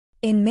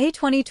In May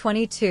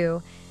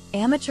 2022,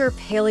 amateur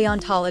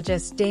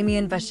paleontologist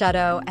Damien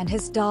Boschetto and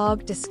his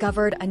dog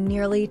discovered a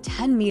nearly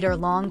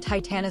 10-meter-long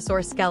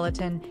Titanosaur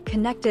skeleton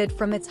connected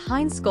from its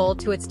hind skull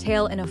to its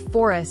tail in a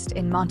forest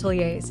in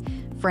Montouliers,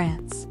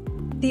 France.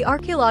 The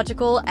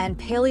Archaeological and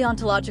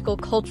Paleontological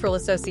Cultural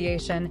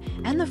Association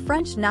and the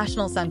French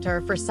National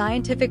Center for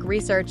Scientific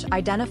Research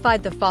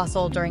identified the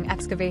fossil during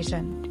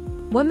excavation.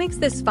 What makes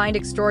this find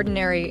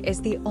extraordinary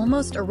is the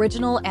almost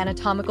original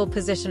anatomical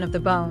position of the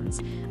bones,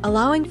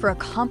 allowing for a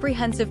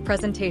comprehensive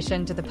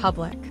presentation to the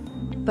public.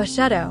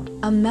 Boschetto,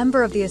 a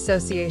member of the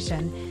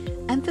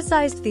association,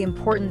 emphasized the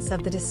importance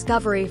of the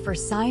discovery for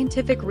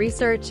scientific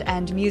research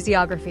and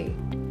museography.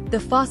 The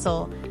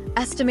fossil,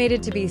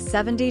 estimated to be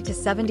 70 to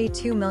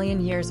 72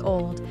 million years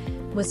old,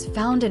 was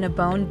found in a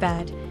bone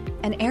bed,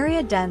 an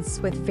area dense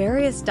with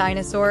various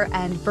dinosaur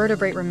and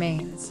vertebrate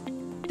remains.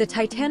 The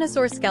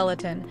Titanosaur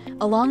skeleton,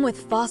 along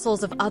with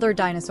fossils of other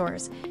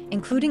dinosaurs,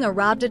 including a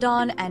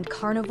Rhabdodon and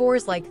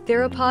carnivores like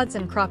Theropods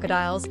and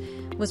crocodiles,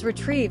 was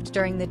retrieved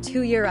during the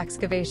 2-year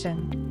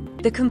excavation.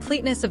 The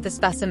completeness of the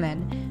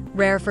specimen,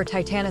 rare for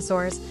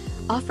Titanosaurs,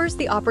 offers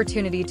the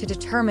opportunity to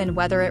determine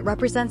whether it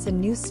represents a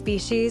new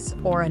species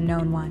or a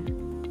known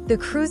one. The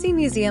Cruzzi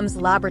Museum's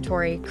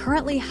laboratory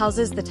currently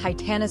houses the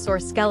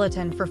Titanosaur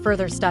skeleton for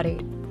further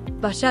study.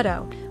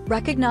 Boschetto,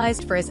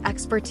 recognized for his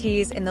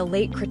expertise in the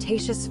late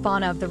Cretaceous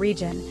fauna of the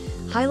region,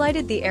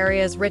 highlighted the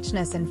area's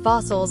richness in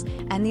fossils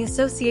and the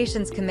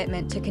association's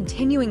commitment to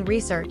continuing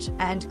research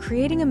and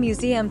creating a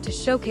museum to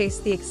showcase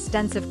the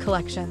extensive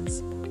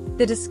collections.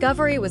 The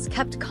discovery was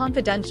kept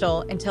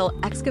confidential until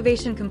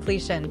excavation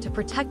completion to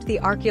protect the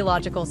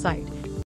archaeological site,